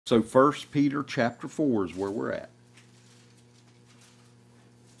So 1 Peter chapter 4 is where we're at.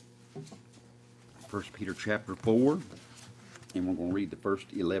 1 Peter chapter 4, and we're going to read the first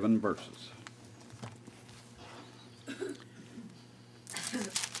 11 verses.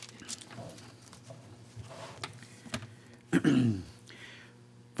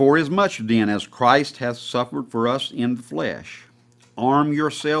 For as much then as Christ hath suffered for us in the flesh, arm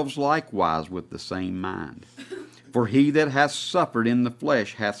yourselves likewise with the same mind. For he that hath suffered in the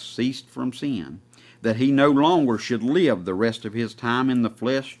flesh hath ceased from sin, that he no longer should live the rest of his time in the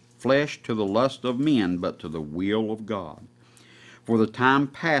flesh to the lust of men, but to the will of God. For the time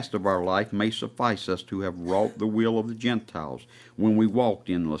past of our life may suffice us to have wrought the will of the Gentiles, when we walked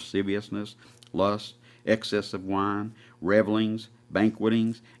in lasciviousness, lust, excess of wine, revellings,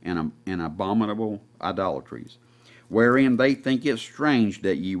 banquetings, and abominable idolatries, wherein they think it strange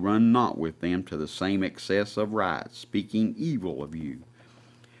that ye run not with them to the same excess of rites, speaking evil of you.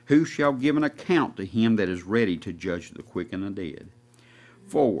 Who shall give an account to him that is ready to judge the quick and the dead?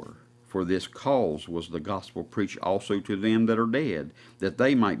 For this cause was the gospel preached also to them that are dead, that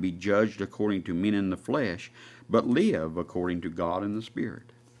they might be judged according to men in the flesh, but live according to God in the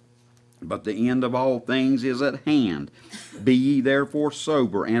Spirit. But the end of all things is at hand. Be ye therefore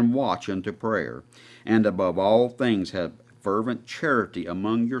sober, and watch unto prayer. And above all things have fervent charity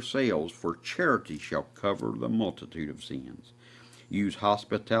among yourselves, for charity shall cover the multitude of sins. Use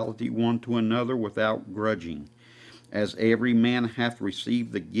hospitality one to another without grudging. As every man hath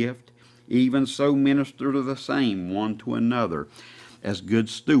received the gift, even so minister to the same one to another, as good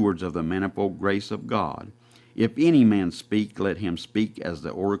stewards of the manifold grace of God. If any man speak, let him speak as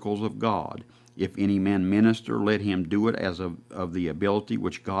the oracles of God. If any man minister, let him do it as of the ability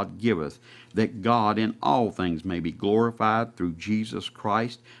which God giveth, that God in all things may be glorified through Jesus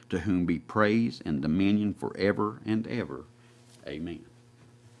Christ, to whom be praise and dominion forever and ever. Amen.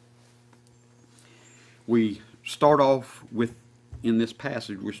 In this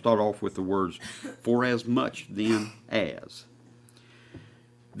passage, we start off with the words, for as much then as.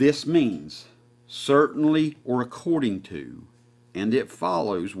 This means certainly or according to, and it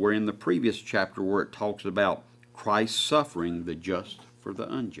follows where in the previous chapter where it talks about Christ suffering the just for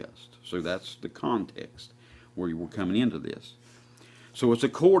the unjust. So that's the context where we're coming into this. So it's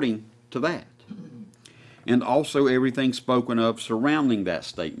according to that. And also everything spoken of surrounding that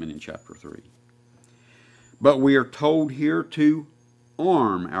statement in chapter 3. But we are told here to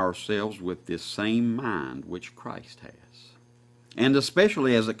arm ourselves with this same mind which Christ has. And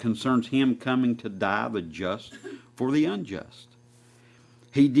especially as it concerns him coming to die the just for the unjust.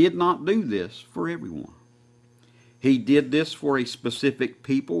 He did not do this for everyone. He did this for a specific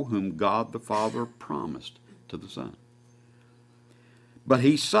people whom God the Father promised to the Son. But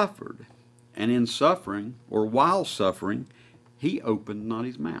he suffered, and in suffering, or while suffering, he opened not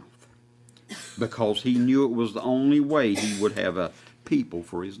his mouth, because he knew it was the only way he would have a people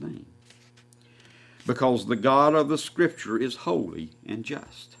for his name. Because the God of the Scripture is holy and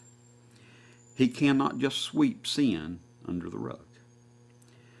just. He cannot just sweep sin under the rug.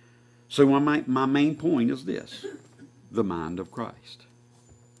 So my main point is this, the mind of Christ.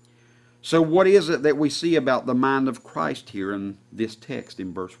 So what is it that we see about the mind of Christ here in this text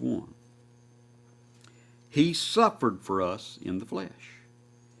in verse 1? He suffered for us in the flesh.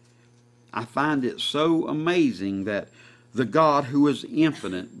 I find it so amazing that the God who is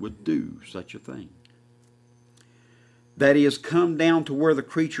infinite would do such a thing. That he has come down to where the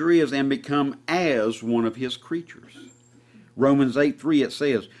creature is and become as one of his creatures. Romans 8:3 it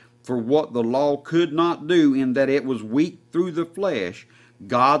says, for what the law could not do in that it was weak through the flesh,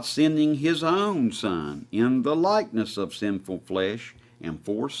 God sending his own Son in the likeness of sinful flesh, and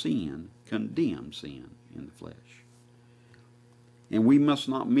for sin condemned sin in the flesh. And we must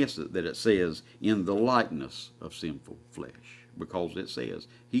not miss it that it says in the likeness of sinful flesh, because it says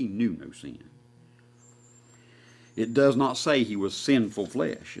he knew no sin. It does not say he was sinful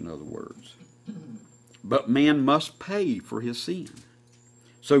flesh, in other words. But man must pay for his sin.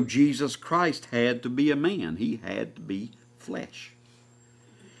 So Jesus Christ had to be a man. He had to be flesh.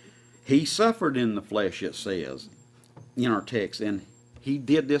 He suffered in the flesh, it says in our text, and he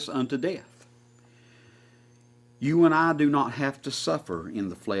did this unto death. You and I do not have to suffer in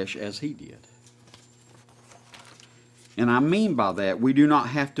the flesh as he did. And I mean by that, we do not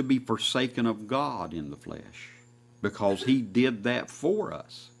have to be forsaken of God in the flesh, because he did that for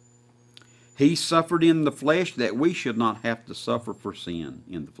us. He suffered in the flesh that we should not have to suffer for sin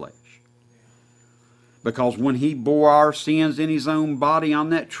in the flesh. Because when he bore our sins in his own body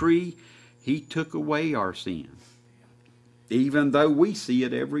on that tree, he took away our sin, even though we see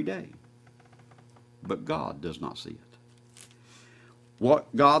it every day. But God does not see it.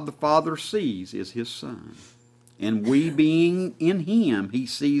 What God the Father sees is His Son. And we being in Him, He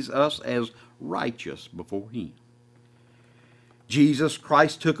sees us as righteous before Him. Jesus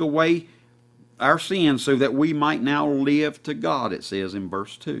Christ took away our sins so that we might now live to God, it says in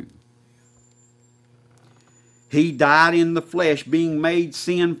verse 2. He died in the flesh, being made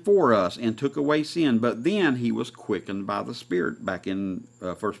sin for us, and took away sin. But then He was quickened by the Spirit. Back in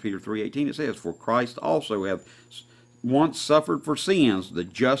 1 Peter 3:18 it says, For Christ also hath once suffered for sins, the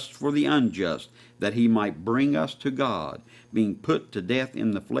just for the unjust, that He might bring us to God, being put to death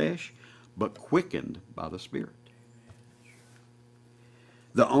in the flesh, but quickened by the Spirit.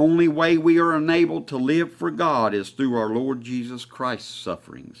 The only way we are enabled to live for God is through our Lord Jesus Christ's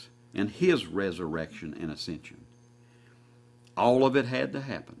sufferings and His resurrection and ascension. All of it had to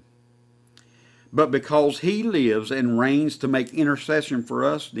happen. But because He lives and reigns to make intercession for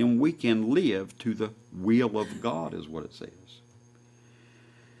us, then we can live to the will of God, is what it says.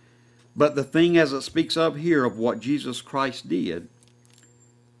 But the thing as it speaks of here of what Jesus Christ did,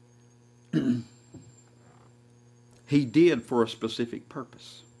 He did for a specific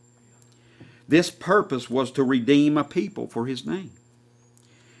purpose. This purpose was to redeem a people for His name.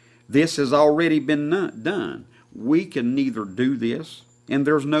 This has already been done. We can neither do this, and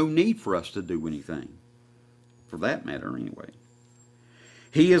there's no need for us to do anything, for that matter anyway.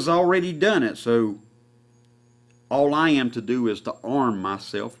 He has already done it, so all I am to do is to arm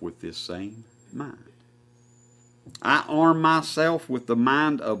myself with this same mind. I arm myself with the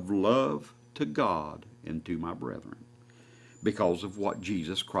mind of love to God and to my brethren because of what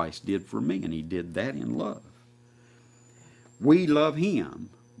Jesus Christ did for me, and He did that in love. We love Him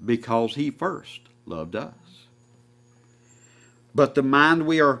because He first loved us. But the mind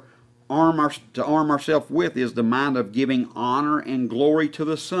we are to arm ourselves with is the mind of giving honor and glory to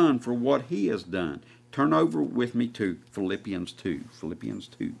the Son for what He has done. Turn over with me to Philippians 2. Philippians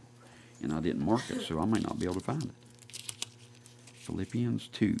 2. And I didn't mark it, so I may not be able to find it. Philippians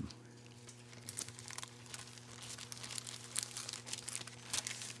 2.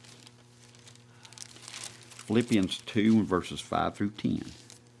 Philippians 2, verses 5 through 10.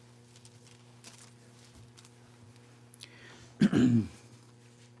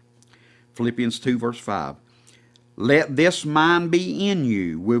 Philippians 2, verse 5. Let this mind be in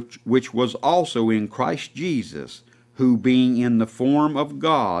you, which was also in Christ Jesus, who being in the form of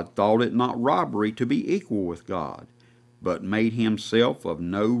God, thought it not robbery to be equal with God, but made Himself of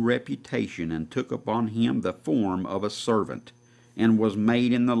no reputation, and took upon Him the form of a servant, and was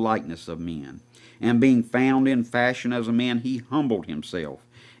made in the likeness of men. And being found in fashion as a man, He humbled Himself,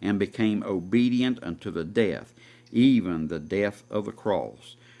 and became obedient unto the death, even the death of the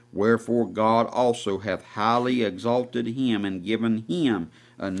cross. Wherefore God also hath highly exalted Him, and given Him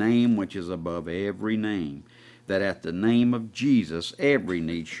a name which is above every name, that at the name of Jesus every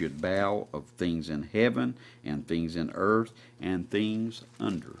knee should bow, of things in heaven, and things in earth, and things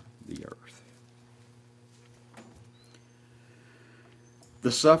under the earth.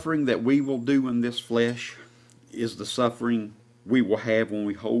 The suffering that we will do in this flesh is the suffering we will have when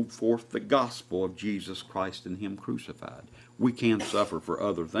we hold forth the gospel of Jesus Christ and Him crucified. We can suffer for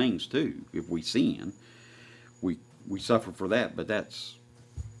other things too. If we sin, we suffer for that, but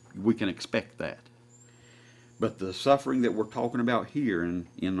we can expect that. But the suffering that we're talking about here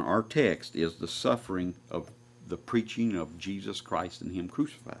in our text is the suffering of the preaching of Jesus Christ and Him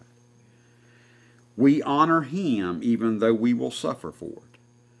crucified. We honor Him even though we will suffer for it,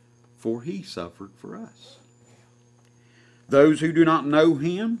 for He suffered for us. Those who do not know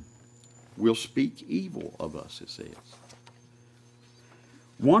Him will speak evil of us, it says.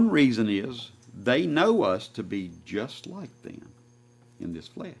 One reason is they know us to be just like them in this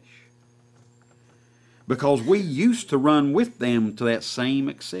flesh, because we used to run with them to that same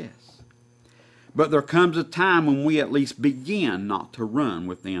excess. But there comes a time when we at least begin not to run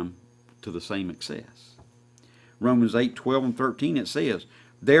with them to the same excess. Romans 8, 12, and 13, it says,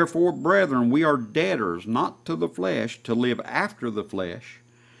 Therefore, brethren, we are debtors not to the flesh, to live after the flesh.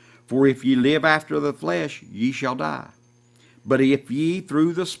 For if ye live after the flesh, ye shall die. But if ye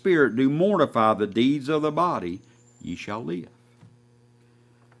through the Spirit do mortify the deeds of the body, ye shall live.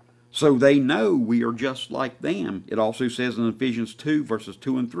 So they know we are just like them. It also says in Ephesians 2, verses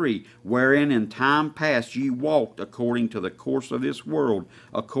 2 and 3, Wherein in time past ye walked according to the course of this world,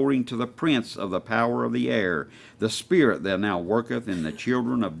 according to the prince of the power of the air, the spirit that now worketh in the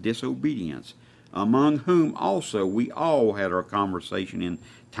children of disobedience, among whom also we all had our conversation in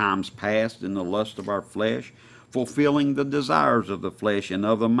times past in the lust of our flesh, fulfilling the desires of the flesh and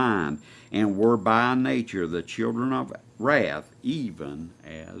of the mind, and were by nature the children of wrath, even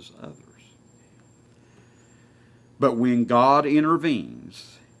as others. But when God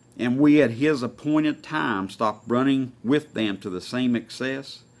intervenes, and we at His appointed time stop running with them to the same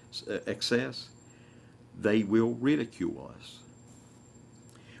excess, they will ridicule us.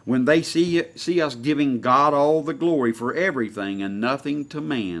 When they see us giving God all the glory for everything and nothing to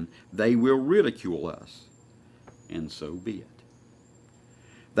man, they will ridicule us, and so be it.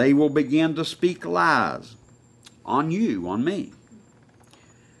 They will begin to speak lies on you, on me.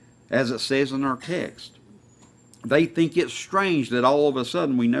 As it says in our text, they think it's strange that all of a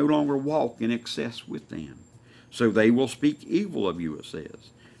sudden we no longer walk in excess with them. So they will speak evil of you, it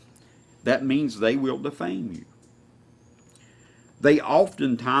says. That means they will defame you. They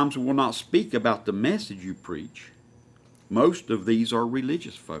oftentimes will not speak about the message you preach. Most of these are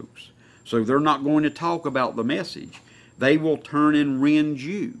religious folks, so they're not going to talk about the message. They will turn and rend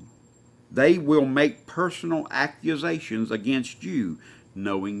you. They will make personal accusations against you,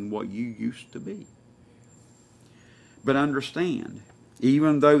 knowing what you used to be. But understand,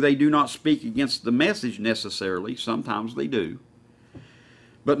 even though they do not speak against the message necessarily, sometimes they do,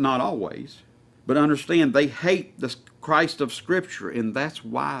 but not always. But understand, they hate the Christ of Scripture, and that's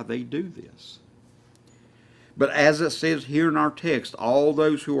why they do this. But as it says here in our text, all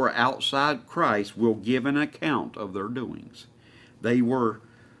those who are outside Christ will give an account of their doings. They were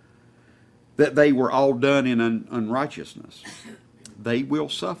all done in unrighteousness. They will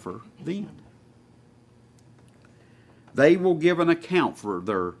suffer then. They will give an account for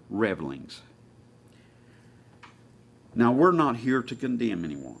their revelings. Now, we're not here to condemn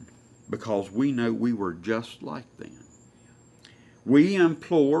anyone, because we know we were just like them. We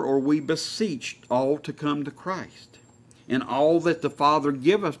implore or we beseech all to come to Christ, and all that the Father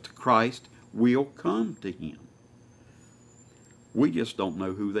giveth to Christ will come to Him. We just don't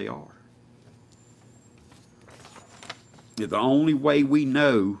know who they are. The only way we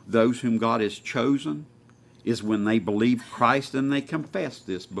know those whom God has chosen is when they believe Christ and they confess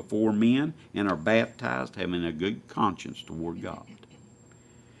this before men and are baptized, having a good conscience toward God.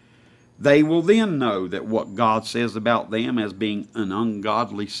 They will then know that what God says about them as being an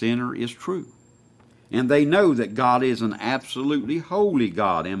ungodly sinner is true. And they know that God is an absolutely holy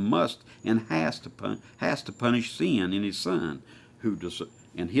God and must and has to punish sin in His Son,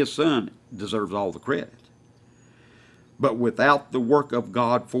 and His Son deserves all the credit. But without the work of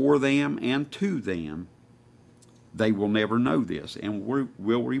God for them and to them, they will never know this and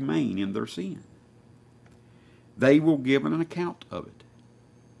will remain in their sin. They will give an account of it.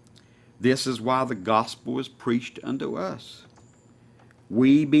 This is why the gospel is preached unto us.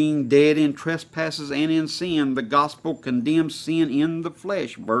 We, being dead in trespasses and in sin, the gospel condemns sin in the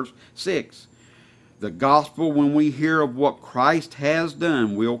flesh. Verse 6. The gospel, when we hear of what Christ has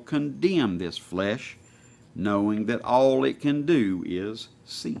done, will condemn this flesh, knowing that all it can do is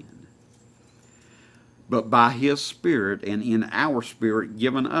sin. But by His Spirit and in our spirit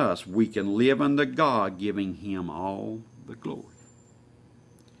given us, we can live unto God, giving Him all the glory.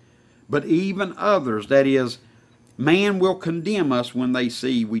 But even others, that is, man will condemn us when they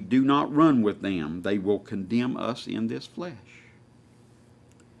see we do not run with them. They will condemn us in this flesh.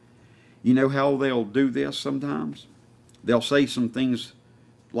 You know how they'll do this sometimes? They'll say some things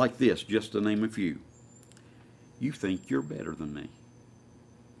like this, just to name a few. You think you're better than me.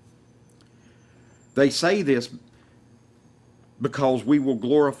 They say this because we will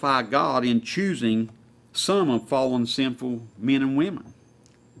glorify God in choosing some of fallen sinful men and women.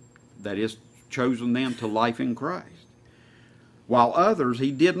 That is, chosen them to life in Christ. While others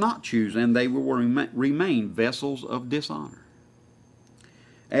He did not choose, and they will remain vessels of dishonor.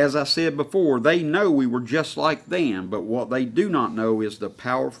 As I said before, they know we were just like them, but what they do not know is the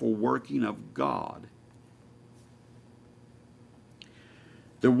powerful working of God.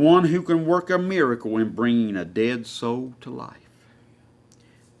 The one who can work a miracle in bringing a dead soul to life.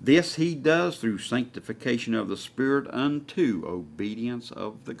 This He does through sanctification of the Spirit unto obedience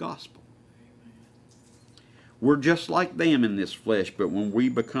of the gospel. We're just like them in this flesh, but when we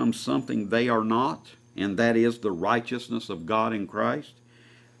become something they are not, and that is the righteousness of God in Christ,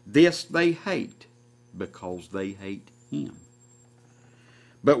 this they hate because they hate Him.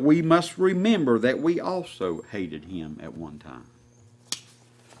 But we must remember that we also hated Him at one time.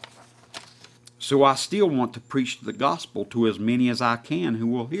 So I still want to preach the gospel to as many as I can who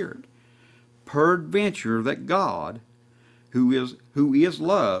will hear it. Peradventure that God, who is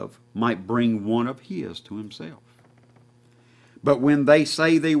love, might bring one of His to Himself. But when they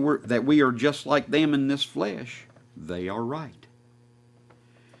say that we are just like them in this flesh, they are right.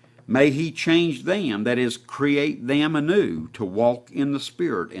 May He change them, that is, create them anew to walk in the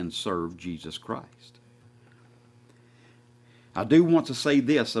Spirit and serve Jesus Christ. I do want to say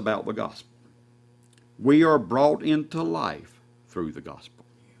this about the gospel. We are brought into life through the gospel.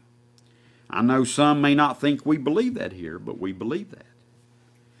 I know some may not think we believe that here, but we believe that.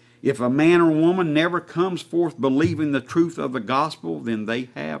 If a man or woman never comes forth believing the truth of the gospel, then they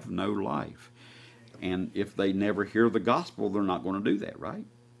have no life. And if they never hear the gospel, they're not going to do that, right?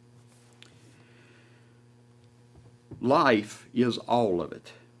 Life is all of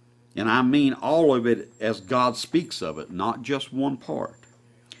it. And I mean all of it as God speaks of it, not just one part.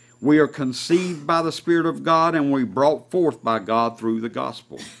 We are conceived by the Spirit of God, and we brought forth by God through the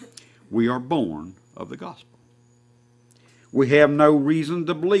gospel. We are born of the gospel. We have no reason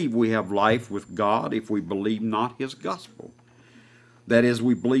to believe we have life with God if we believe not His gospel. That is,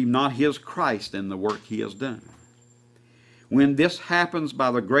 we believe not His Christ and the work He has done. When this happens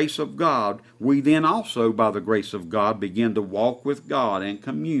by the grace of God, we then also, by the grace of God, begin to walk with God and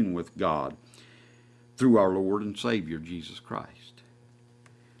commune with God through our Lord and Savior, Jesus Christ.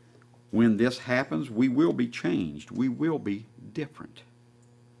 When this happens, we will be changed. We will be different.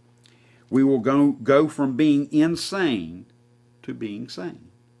 We will go from being insane to being sane.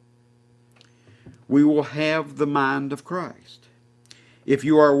 We will have the mind of Christ. If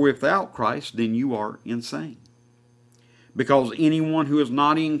you are without Christ, then you are insane. Because anyone who is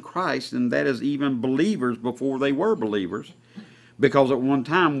not in Christ, and that is even believers before they were believers, because at one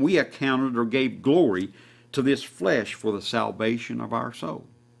time we accounted or gave glory to this flesh for the salvation of our soul.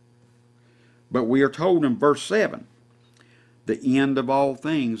 But we are told in verse 7, the end of all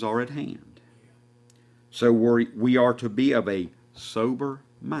things are at hand. So we are to be of a sober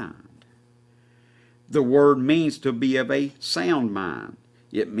mind. The word means to be of a sound mind.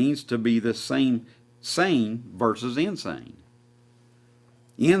 It means to be the same sane versus insane.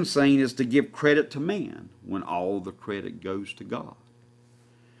 Insane is to give credit to man when all the credit goes to God.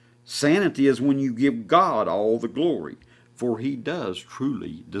 Sanity is when you give God all the glory, for He does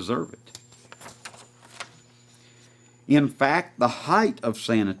truly deserve it. In fact, the height of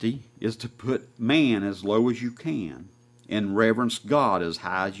sanity is to put man as low as you can and reverence God as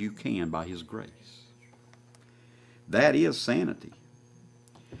high as you can by His grace. That is sanity.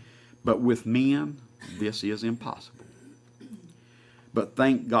 But with men, this is impossible. But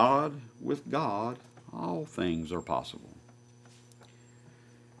thank God, with God, all things are possible.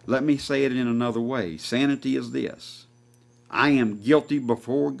 Let me say it in another way. Sanity is this: I am guilty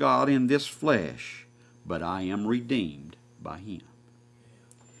before God in this flesh, but I am redeemed by Him.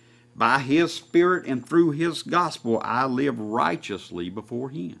 By His Spirit and through His gospel, I live righteously before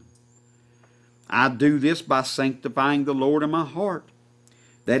Him. I do this by sanctifying the Lord in my heart.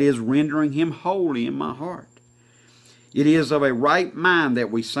 That is, rendering Him holy in my heart. It is of a right mind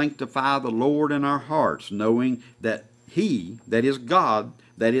that we sanctify the Lord in our hearts, knowing that He, that is God,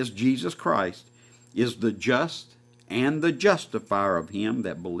 that is Jesus Christ, is the just and the justifier of him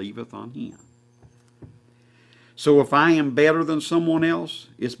that believeth on Him. So if I am better than someone else,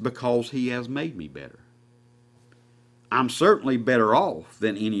 it's because He has made me better. I'm certainly better off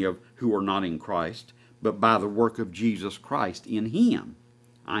than any of who are not in Christ, but by the work of Jesus Christ in Him,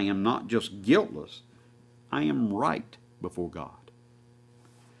 I am not just guiltless, I am right before God.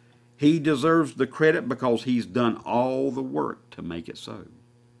 He deserves the credit because He's done all the work to make it so.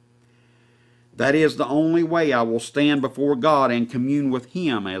 That is the only way I will stand before God and commune with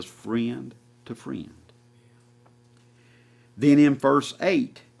Him as friend to friend. Then in verse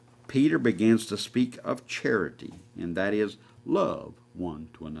 8, Peter begins to speak of charity, and that is love one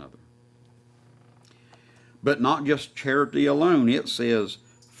to another. But not just charity alone, it says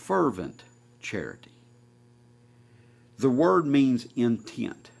fervent charity. The word means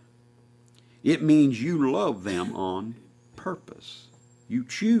intent. It means you love them on purpose. You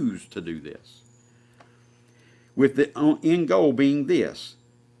choose to do this. With the end goal being this: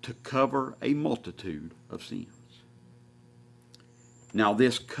 to cover a multitude of sins. Now,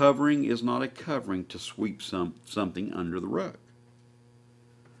 this covering is not a covering to sweep something under the rug.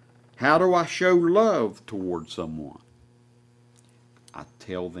 How do I show love toward someone? I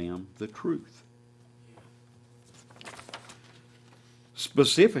tell them the truth.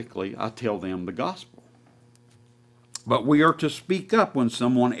 Specifically, I tell them the gospel. But we are to speak up when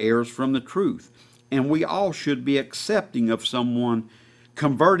someone errs from the truth, and we all should be accepting of someone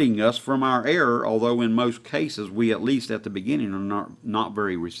converting us from our error, although in most cases we, at least at the beginning, are not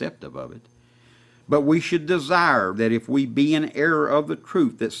very receptive of it. But we should desire that if we be in error of the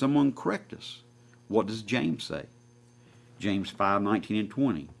truth, that someone correct us. What does James say? James 5:19 and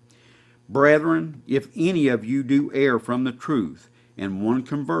 20. Brethren, if any of you do err from the truth, and one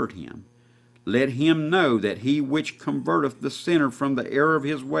convert him, let him know that he which converteth the sinner from the error of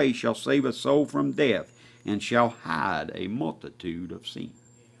his way shall save a soul from death, and shall hide a multitude of sin.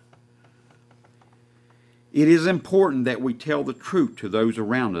 It is important that we tell the truth to those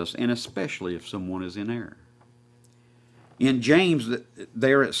around us, and especially if someone is in error. In James,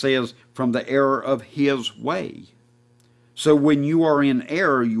 there it says, from the error of his way. So when you are in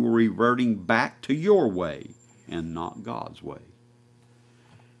error, you are reverting back to your way and not God's way.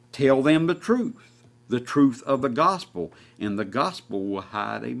 Tell them the truth of the gospel, and the gospel will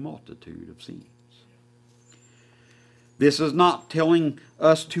hide a multitude of sins. This is not telling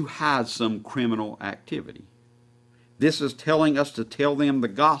us to hide some criminal activity. This is telling us to tell them the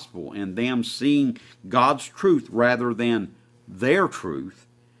gospel, and them seeing God's truth rather than their truth.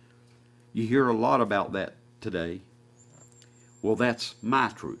 You hear a lot about that today. Well, that's my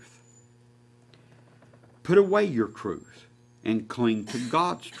truth. Put away your truth and cling to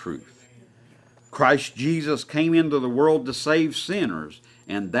God's truth. Christ Jesus came into the world to save sinners,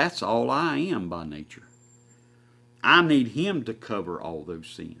 and that's all I am by nature. I need Him to cover all those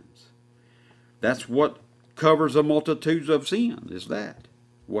sins. That's what covers a multitude of sins, is that,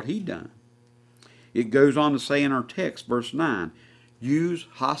 what He done. It goes on to say in our text, verse 9, use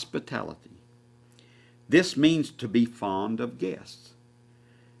hospitality. This means to be fond of guests.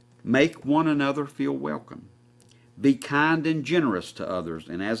 Make one another feel welcome. Be kind and generous to others,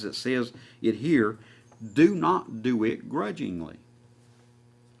 and as it says it here, do not do it grudgingly.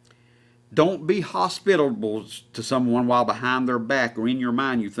 Don't be hospitable to someone while behind their back or in your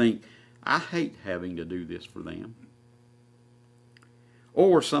mind you think, I hate having to do this for them.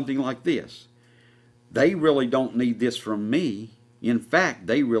 Or something like this. They really don't need this from me. In fact,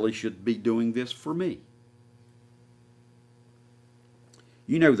 they really should be doing this for me.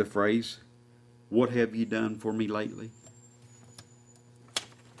 You know the phrase, what have you done for me lately?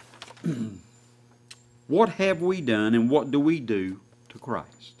 What have we done and what do we do to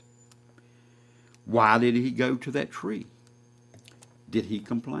Christ? Why did He go to that tree? Did He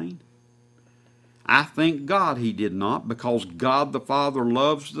complain? I thank God He did not, because God the Father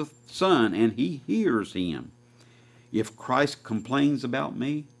loves the Son and He hears Him. If Christ complains about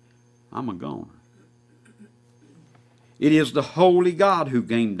me, I'm a goner. It is the holy God who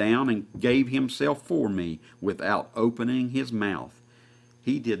came down and gave Himself for me without opening His mouth.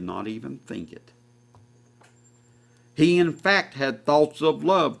 He did not even think it. He in fact had thoughts of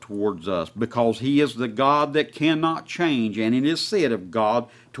love towards us, because He is the God that cannot change, and it is said of God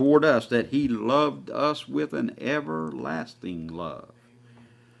toward us that He loved us with an everlasting love.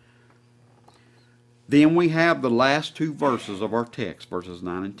 Then we have the last two verses of our text, verses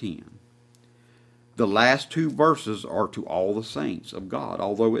 9 and 10. The last two verses are to all the saints of God,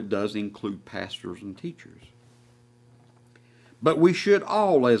 although it does include pastors and teachers. But we should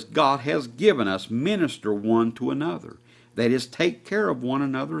all, as God has given us, minister one to another. That is, take care of one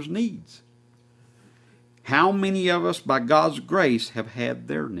another's needs. How many of us, by God's grace, have had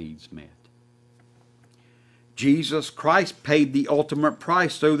their needs met? Jesus Christ paid the ultimate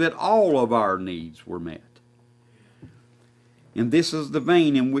price so that all of our needs were met. And this is the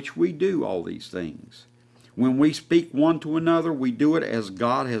vein in which we do all these things. When we speak one to another, we do it as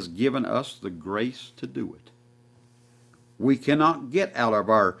God has given us the grace to do it. We cannot get out of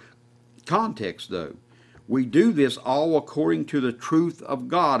our context, though. We do this all according to the truth of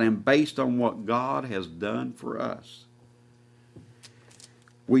God and based on what God has done for us.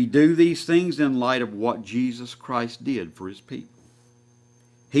 We do these things in light of what Jesus Christ did for His people.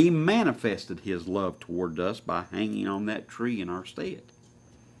 He manifested His love toward us by hanging on that tree in our stead.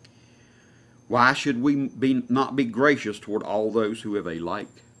 Why should we not be gracious toward all those who have a like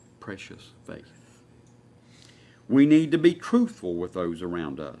precious faith? We need to be truthful with those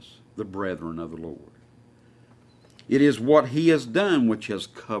around us, the brethren of the Lord. It is what He has done which has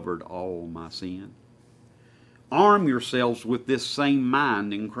covered all my sin. Arm yourselves with this same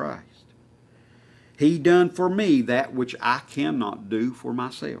mind in Christ. He done for me that which I cannot do for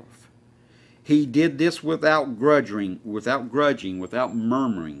myself. He did this without grudging, without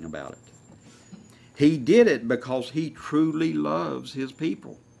murmuring about it. He did it because He truly loves His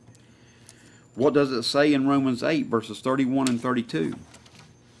people. What does it say in Romans 8, verses 31 and 32?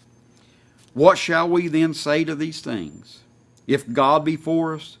 What shall we then say to these things? If God be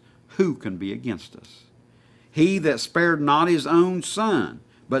for us, who can be against us? He that spared not His own Son,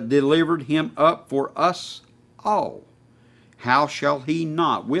 but delivered Him up for us all, how shall He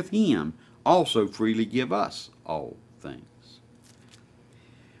not with Him also freely give us all things?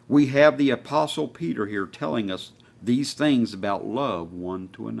 We have the Apostle Peter here telling us these things about love one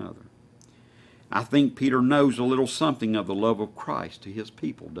to another. I think Peter knows a little something of the love of Christ to his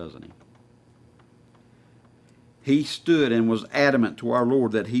people, doesn't he? He stood and was adamant to our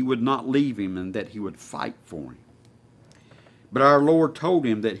Lord that He would not leave him and that He would fight for him. But our Lord told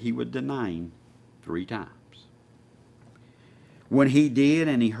him that He would deny Him 3 times. When he did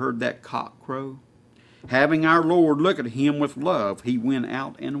and he heard that cock crow, having our Lord look at him with love, he went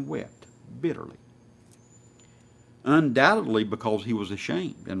out and wept bitterly. Undoubtedly because he was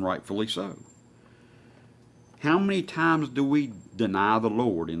ashamed, and rightfully so. How many times do we deny the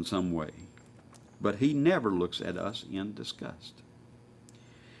Lord in some way? But he never looks at us in disgust.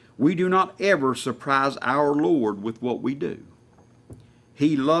 We do not ever surprise our Lord with what we do.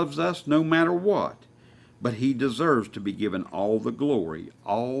 He loves us no matter what, but he deserves to be given all the glory,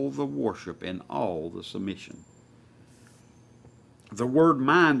 all the worship, and all the submission. The word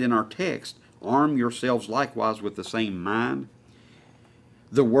mind in our text, arm yourselves likewise with the same mind.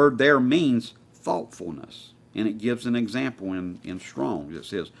 The word there means thoughtfulness, and it gives an example in Strong's. It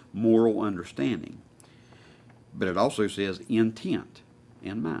says moral understanding, but it also says intent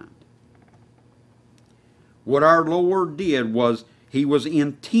and mind. What our Lord did was he was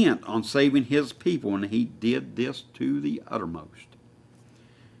intent on saving his people, and he did this to the uttermost.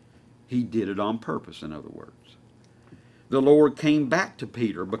 He did it on purpose, in other words. The Lord came back to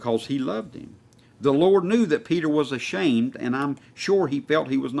Peter because he loved him. The Lord knew that Peter was ashamed, and I'm sure he felt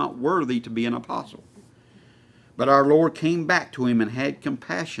he was not worthy to be an apostle. But our Lord came back to him and had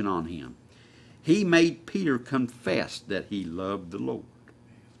compassion on him. He made Peter confess that he loved the Lord.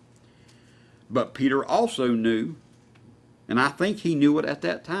 But Peter also knew, and I think he knew it at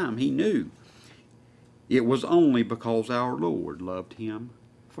that time, he knew it was only because our Lord loved him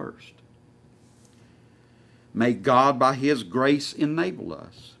first. May God, by his grace, enable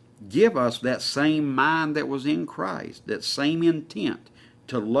us. Give us that same mind that was in Christ, that same intent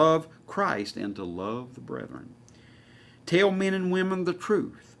to love Christ and to love the brethren. Tell men and women the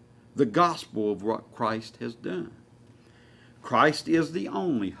truth, the gospel of what Christ has done. Christ is the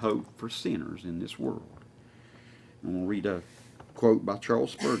only hope for sinners in this world. I'm going to read a quote by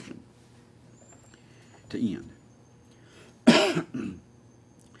Charles Spurgeon to end.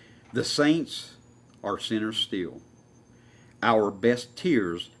 The saints are sinners still. Our best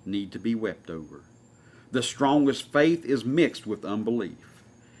tears need to be wept over. The strongest faith is mixed with unbelief.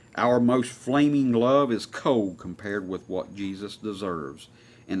 Our most flaming love is cold compared with what Jesus deserves,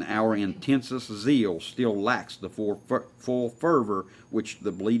 and our intensest zeal still lacks the full fervor which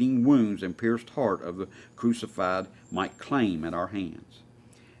the bleeding wounds and pierced heart of the crucified might claim at our hands.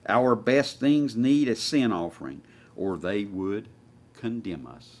 Our best things need a sin offering, or they would condemn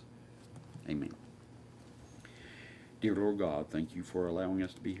us. Amen. Dear Lord God, thank you for allowing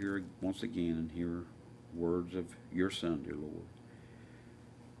us to be here once again and hear words of your Son, dear Lord.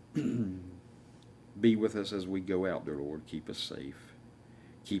 Be with us as we go out, dear Lord. Keep us safe.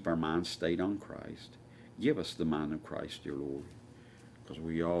 Keep our minds stayed on Christ. Give us the mind of Christ, dear Lord, because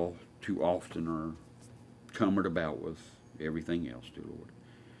we all too often are cumbered about with everything else, dear Lord.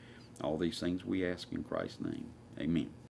 All these things we ask in Christ's name. Amen.